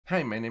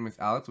Hi, my name is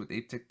Alex with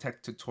 8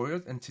 Tech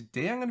Tutorials, and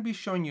today I'm going to be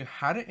showing you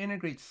how to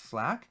integrate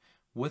Slack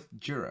with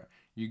Jira.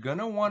 You're going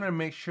to want to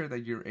make sure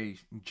that you're a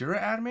Jira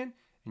admin,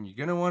 and you're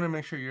going to want to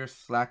make sure you're a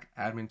Slack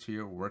admin to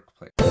your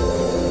workplace.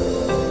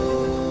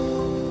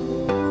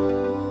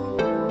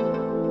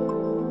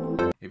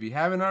 If you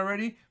haven't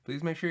already,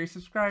 please make sure you're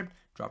subscribed,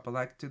 drop a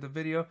like to the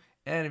video,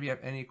 and if you have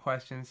any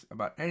questions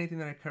about anything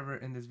that I cover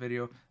in this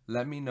video,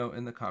 let me know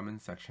in the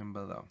comment section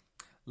below.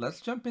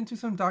 Let's jump into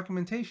some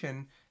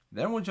documentation,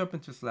 then we'll jump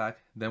into Slack,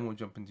 then we'll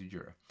jump into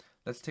Jira.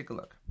 Let's take a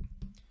look.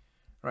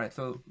 All right,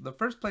 so the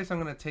first place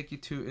I'm going to take you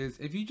to is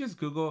if you just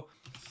Google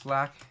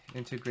Slack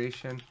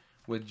integration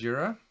with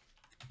Jira,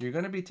 you're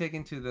going to be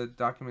taken to the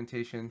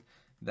documentation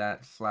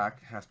that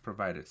Slack has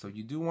provided. So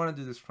you do want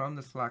to do this from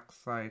the Slack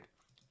side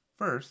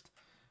first,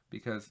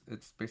 because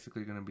it's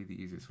basically going to be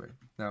the easiest way.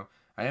 Now,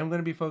 I am going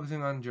to be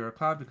focusing on Jira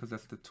Cloud because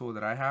that's the tool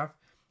that I have.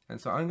 And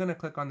so I'm going to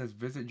click on this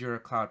Visit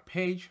Jira Cloud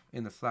page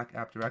in the Slack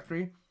app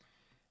directory.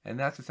 And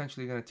that's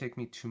essentially going to take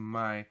me to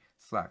my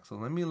Slack. So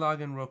let me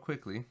log in real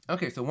quickly.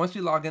 Okay, so once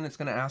you log in, it's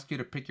going to ask you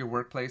to pick your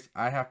workplace.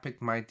 I have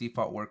picked my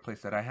default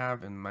workplace that I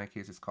have. In my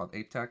case, it's called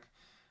 8 Tech.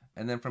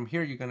 And then from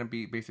here, you're going to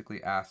be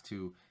basically asked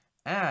to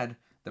add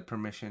the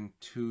permission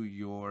to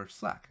your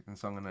Slack. And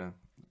so I'm going to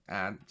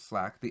add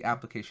Slack, the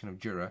application of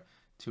Jira,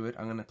 to it.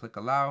 I'm going to click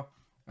allow.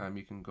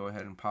 You can go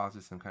ahead and pause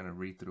this and kind of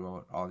read through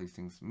what all these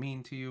things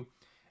mean to you.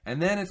 And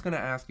then it's going to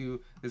ask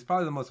you, this is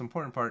probably the most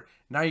important part,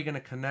 now you're going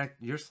to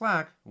connect your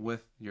Slack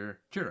with your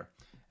Jira.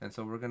 And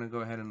so we're going to go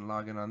ahead and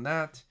log in on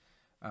that.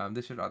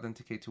 This should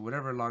authenticate to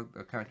whatever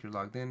account you're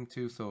logged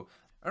into. So,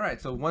 all right,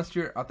 so once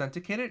you're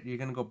authenticated, you're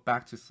going to go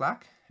back to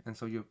Slack. And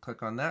so you'll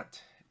click on that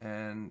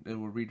and it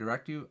will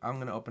redirect you. I'm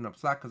going to open up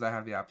Slack because I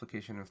have the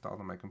application installed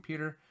on my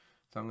computer.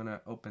 So I'm going to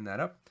open that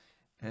up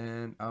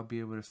and I'll be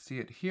able to see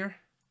it here.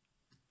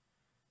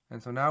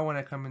 And so now when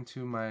I come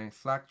into my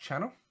Slack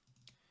channel,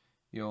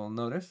 you'll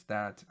notice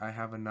that I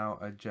have now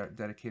a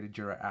dedicated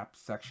Jira app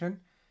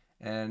section.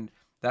 And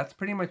that's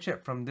pretty much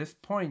it. From this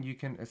point, you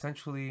can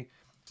essentially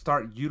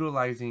start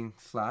utilizing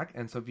Slack.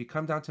 And so if you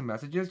come down to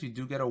messages, you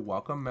do get a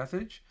welcome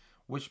message,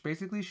 which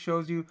basically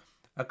shows you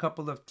a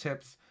couple of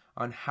tips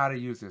on how to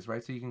use this,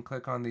 right? So you can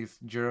click on these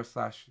Jira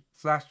slash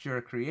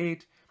Jira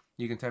create.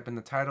 You can type in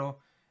the title.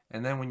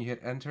 And then when you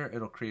hit enter,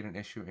 it'll create an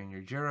issue in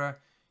your Jira.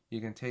 You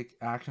can take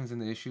actions in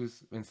the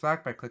issues in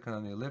Slack by clicking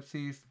on the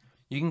ellipses.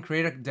 You can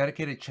create a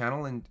dedicated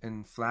channel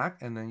in Slack,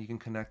 and then you can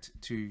connect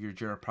to your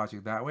Jira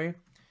project that way.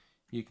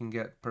 You can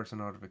get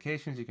personal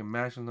notifications. You can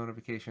manage those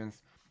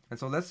notifications. And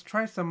so let's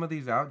try some of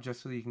these out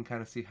just so that you can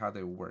kind of see how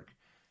they work.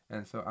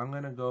 And so I'm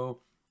going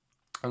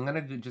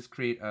to just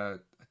create a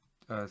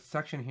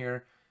section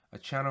here, a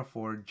channel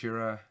for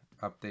Jira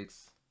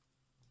updates,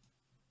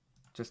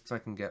 just so I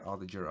can get all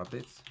the Jira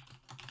updates.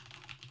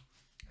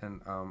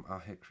 And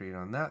I'll hit create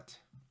on that.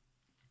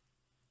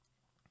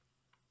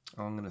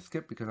 I'm going to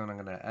skip because I'm not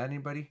going to add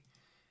anybody.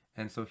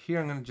 And so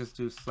here I'm going to just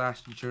do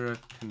 /Jira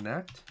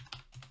connect.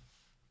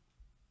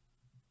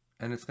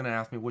 And it's going to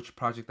ask me which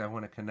project I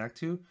want to connect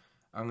to.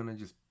 I'm going to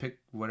just pick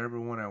whatever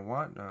one I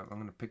want. I'm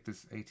going to pick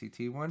this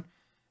ATT one.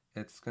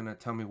 It's going to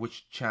tell me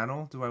which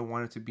channel do I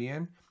want it to be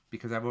in.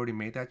 Because I've already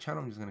made that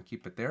channel, I'm just going to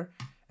keep it there.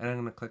 And I'm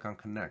going to click on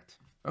connect.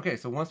 Okay,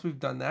 so once we've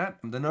done that,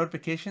 the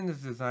notification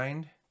is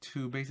designed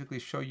to basically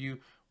show you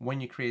when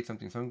you create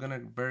something. So I'm going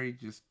to very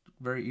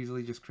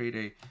easily just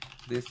create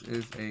this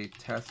is a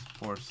test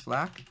for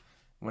Slack.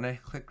 When I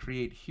click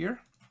create here,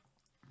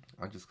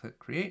 I'll just click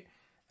create.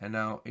 And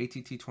now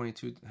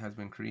ATT22 has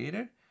been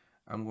created.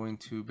 I'm going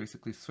to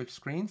basically switch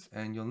screens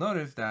and you'll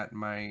notice that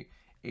my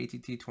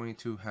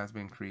ATT22 has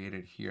been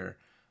created here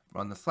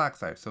on the Slack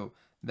side. So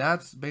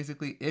that's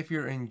basically, if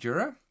you're in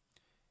Jira,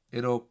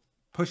 it'll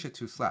push it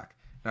to Slack.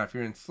 Now, if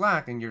you're in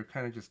Slack and you're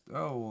kind of just,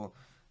 oh, well,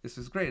 this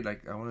is great,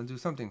 like I want to do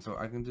something, so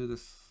I can do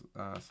this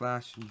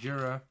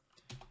 /Jira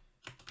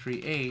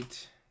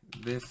create,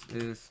 this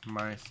is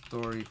my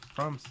story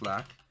from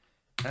Slack,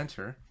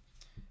 enter,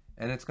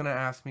 and it's going to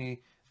ask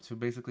me to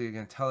basically,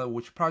 again, tell it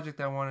which project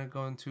I want to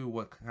go into,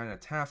 what kind of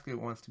task it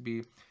wants to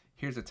be.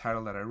 Here's the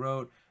title that I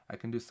wrote. I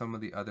can do some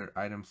of the other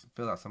items,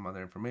 fill out some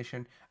other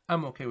information.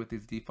 I'm okay with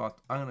these defaults.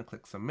 I'm going to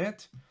click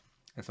submit.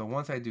 And so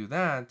once I do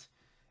that,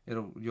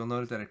 you'll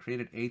notice that I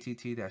created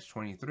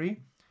ATT-23.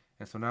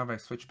 And so now if I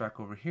switch back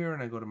over here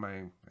and I go to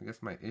my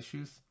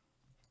issues,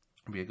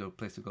 it'll be a good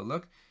place to go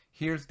look.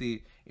 Here's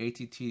the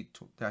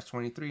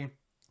ATT-23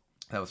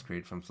 that was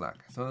created from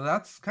Slack. So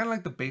that's kind of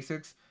like the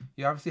basics.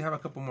 You obviously have a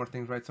couple more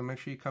things, right? So make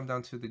sure you come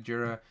down to the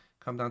Jira,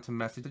 come down to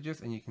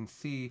messages, and you can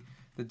see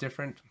the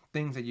different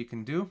things that you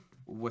can do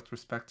with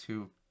respect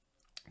to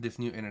this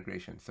new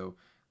integration. So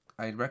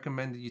I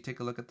recommend that you take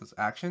a look at those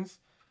actions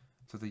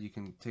so that you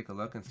can take a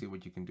look and see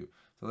what you can do.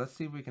 So let's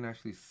see if we can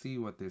actually see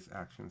what these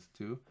actions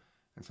do.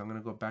 And so I'm going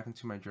to go back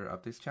into my Jira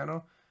updates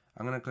channel.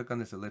 I'm going to click on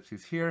this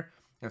ellipses here.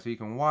 And so you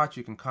can watch,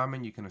 you can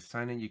comment, you can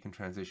assign it, you can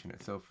transition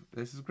it. So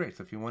this is great.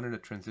 So if you wanted to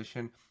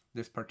transition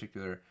this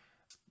particular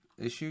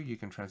issue, you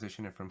can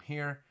transition it from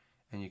here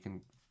and you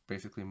can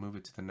basically move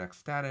it to the next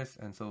status.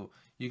 And so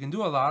you can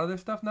do a lot of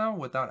this stuff now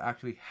without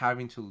actually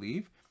having to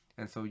leave.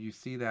 And so you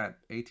see that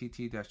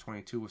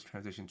ATT-22 was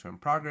transitioned to in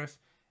progress.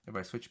 If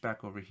I switch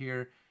back over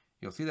here,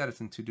 you'll see that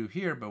it's in to do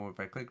here, but if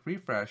I click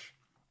refresh,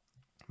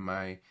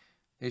 my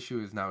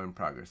issue is now in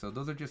progress. So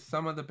those are just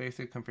some of the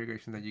basic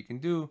configurations that you can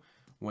do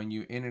when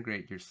you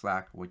integrate your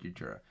Slack with your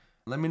Jira.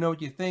 Let me know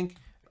what you think.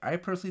 I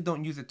personally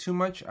don't use it too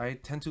much. I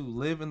tend to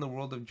live in the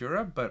world of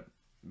Jira, but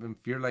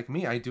if you're like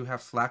me, I do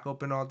have Slack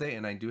open all day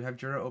and I do have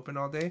Jira open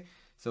all day.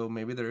 So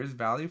maybe there is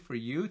value for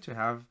you to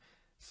have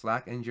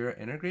Slack and Jira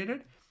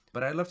integrated.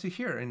 But I'd love to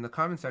hear in the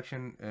comment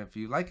section if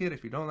you like it,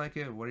 if you don't like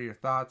it, what are your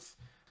thoughts?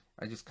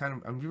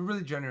 I'm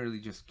really generally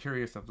just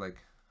curious of like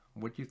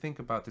what you think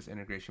about this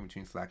integration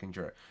between Slack and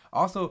Jira.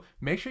 Also,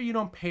 make sure you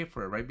don't pay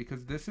for it, right?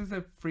 Because this is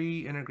a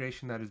free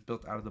integration that is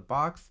built out of the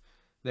box.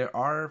 There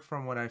are,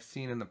 from what I've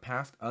seen in the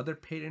past, other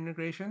paid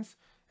integrations.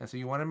 And so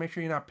you want to make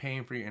sure you're not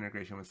paying for your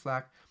integration with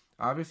Slack.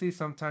 Obviously,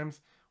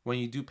 sometimes when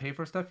you do pay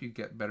for stuff, you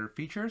get better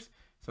features.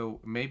 So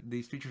maybe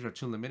these features are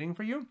too limiting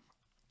for you.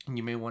 And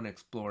you may want to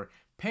explore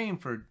paying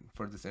for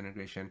this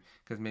integration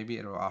because maybe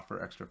it'll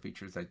offer extra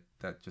features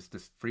that just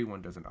this free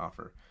one doesn't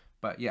offer.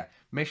 But yeah,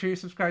 make sure you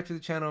subscribe to the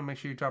channel. Make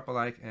sure you drop a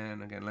like.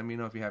 And again, let me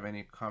know if you have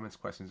any comments,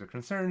 questions, or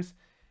concerns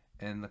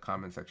in the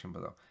comment section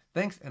below.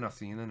 Thanks, and I'll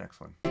see you in the next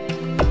one.